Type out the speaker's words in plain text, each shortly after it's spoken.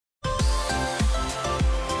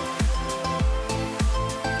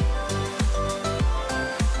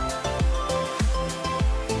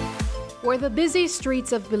Where the busy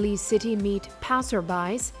streets of Belize City meet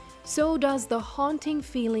passerbys, so does the haunting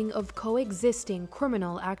feeling of coexisting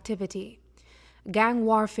criminal activity. Gang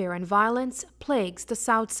warfare and violence plagues the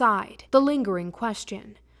South Side. The lingering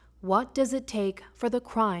question: what does it take for the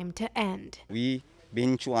crime to end? We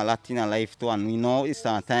been through a lot in our life too, and we know it's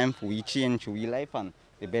our time for we change we life, and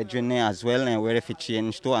the bedroom there as well, and where if it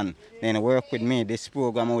change too, and then work with me. This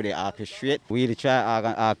program how they orchestrate. We try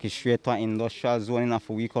orchestrate to an industrial zone in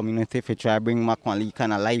for we community to try bring back one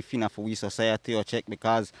kind of life in for we society or check,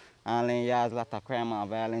 because only there's a lot of crime and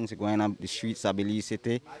violence going on the streets of Belize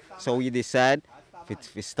City. So we decide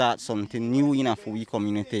to start something new in for we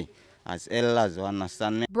community. As elders, you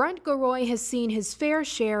understand me? Brent Garoy has seen his fair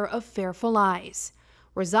share of fearful eyes.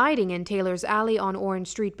 Residing in Taylor's Alley on Orange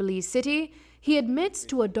Street, Belize City, he admits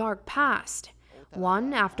to a dark past.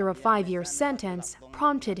 One after a 5-year sentence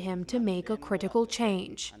prompted him to make a critical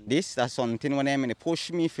change. That's something when they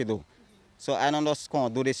push me to do. So I don't just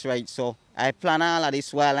can't do this right. So I plan all of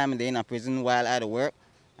this while I'm in a prison, while I work.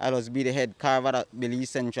 I was be the head carver at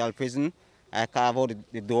Belize Central Prison. I carve out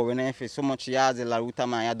the door and for so much years the ruta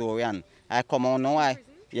my door and I come on now.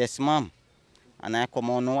 Yes, ma'am. And I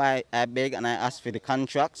come on now, I beg and I ask for the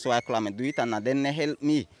contract so I could do it, and then they help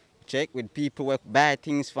me check with people who buy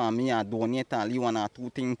things for me and donate and leave 1 or 2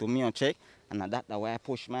 things to me or check. And that's why I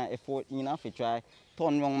push my effort enough to try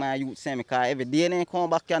turn around my youth, because every day they come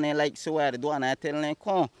back and they like so where they do, and I tell them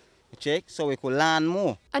come check so we could learn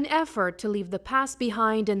more. An effort to leave the past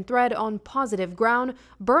behind and tread on positive ground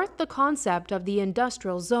birthed the concept of the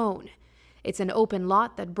industrial zone. It's an open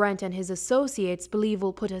lot that Brent and his associates believe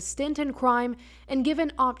will put a stint in crime and give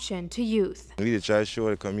an option to youth. We try to show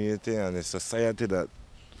the community and the society that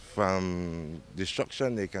from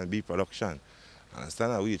destruction there can be production.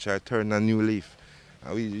 Understand? We try to turn a new leaf.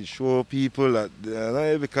 And we show people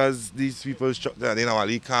that because these people struck there in our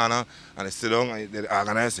league corner and they sit down and they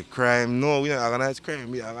organize the crime. No, we don't organize crime.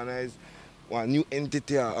 We organize one new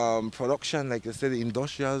entity, production, like I said, the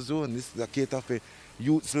industrial zone. This is a cater for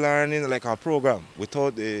youths learning, like our program.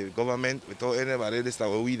 Without the government, without anybody, this is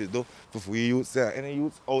what we do for we youths there. Any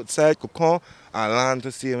youths outside could come and learn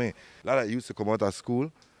to see me. A lot of youths to come out of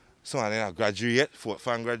school, so and then I graduate,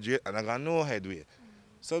 fan graduate, and I got no headway.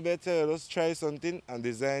 So better just try something and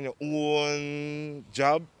design your own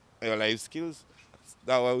job, your life skills.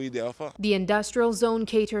 That's what we do offer. The industrial zone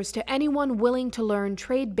caters to anyone willing to learn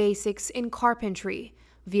trade basics in carpentry,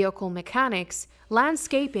 vehicle mechanics,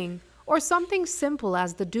 landscaping, or something simple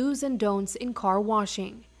as the do's and don'ts in car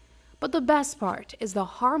washing. But the best part is the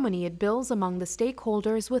harmony it builds among the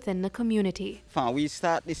stakeholders within the community. We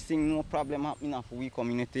start this thing, no problem happening for we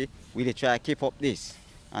community. We try to keep up this.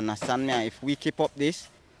 Understand me? If we keep up this,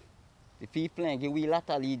 the people give we lot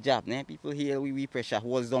of lead job. People here we pressure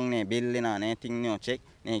holes down there, building and anything you check.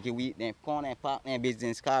 They come and park their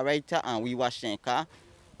business car right there, and we wash their car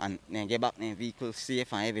and then get back their vehicle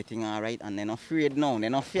safe and everything all right. And they're not afraid now. They're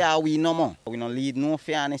not fear we no more. We don't lead no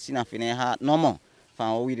fearness in their heart no more.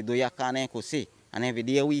 From what we do, you can't say. And every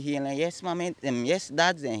day we hear like, yes, mama, yes,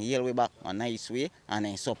 dads, and hear we back a nice way and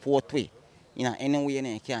a support way. Any way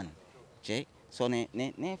they can. Check. So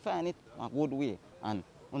they find it a good way, and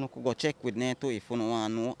you could go check with them too if you want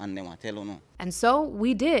to know, and they will tell you no. And so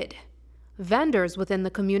we did. Vendors within the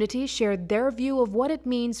community shared their view of what it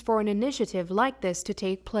means for an initiative like this to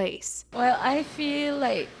take place. Well, I feel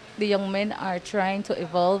like the young men are trying to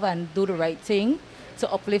evolve and do the right thing to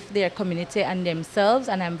uplift their community and themselves,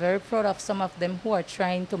 and I'm very proud of some of them who are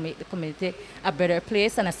trying to make the community a better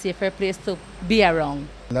place and a safer place to be around.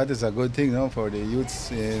 That is a good thing for the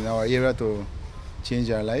youths in our area to change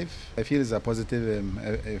their life. I feel it's a positive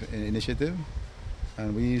initiative,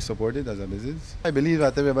 and we support it as a business. I believe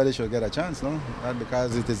that everybody should get a chance, not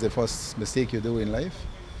because it is the first mistake you do in life.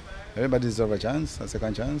 Everybody deserves a chance, a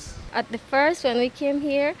second chance. At the first, when we came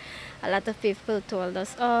here, a lot of people told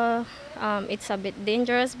us, oh, it's a bit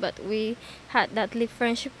dangerous, but we had that live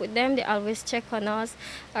friendship with them. They always check on us,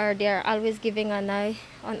 or they're always giving an eye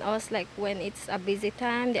on us, like when it's a busy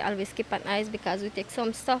time, they always keep an eye because we take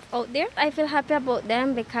some stuff out there. I feel happy about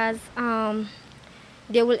them because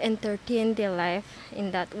they will entertain their life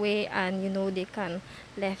in that way, and they can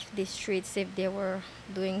left the streets if they were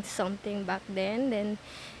doing something back then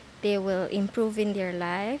they will improve in their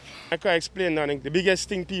life. I can explain that. The biggest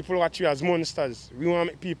thing people watch you as monsters. We want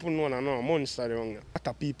to make people know that no monster around here. A lot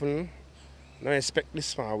of people don't expect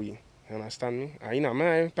this from we. You understand me? And in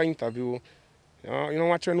my point of view, you don't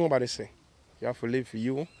watch what nobody say. You have to live for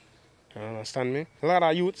you. You understand me? A lot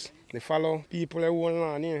of youths, they follow people who hold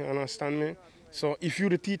on here. You understand me? So if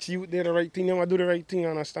you teach youth the right thing, you want to do the right thing. You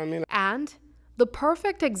understand me? And the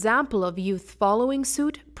perfect example of youth following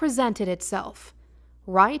suit presented itself,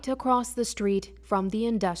 right across the street from the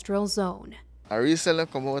industrial zone. I recently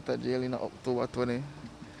come out of jail in October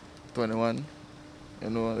 2021, the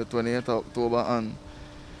 28th of October, and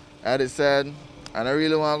I decided, and I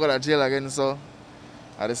really want to go to jail again, so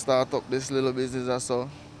I just start up this little business or so,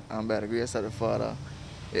 and by the grace of the Father,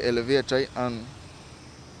 it elevates, right? And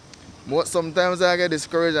sometimes I get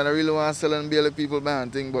discouraged and I really want to sell and bail people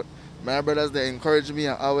behind things, but my brothers, they encourage me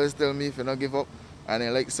and always tell me if you don't give up, and they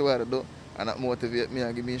like so what I do, and that motivate me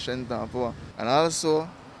and give me strength and power. And also,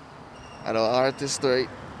 I'm an artist, right?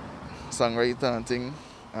 Songwriter and thing,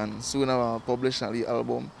 and soon I will publish a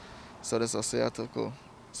album, so that's what I say I have to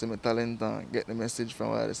see my talent and get the message from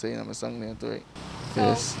what I say in my song there too, right? So,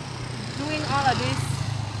 yes. Doing all of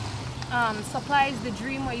this supplies the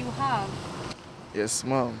dream what you have? Yes,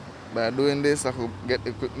 ma'am. By doing this, I could get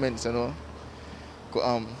equipment, you know,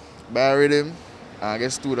 could, buy rhythm and get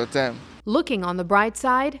studio time. Looking on the bright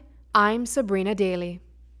side, I'm Sabreena Daly.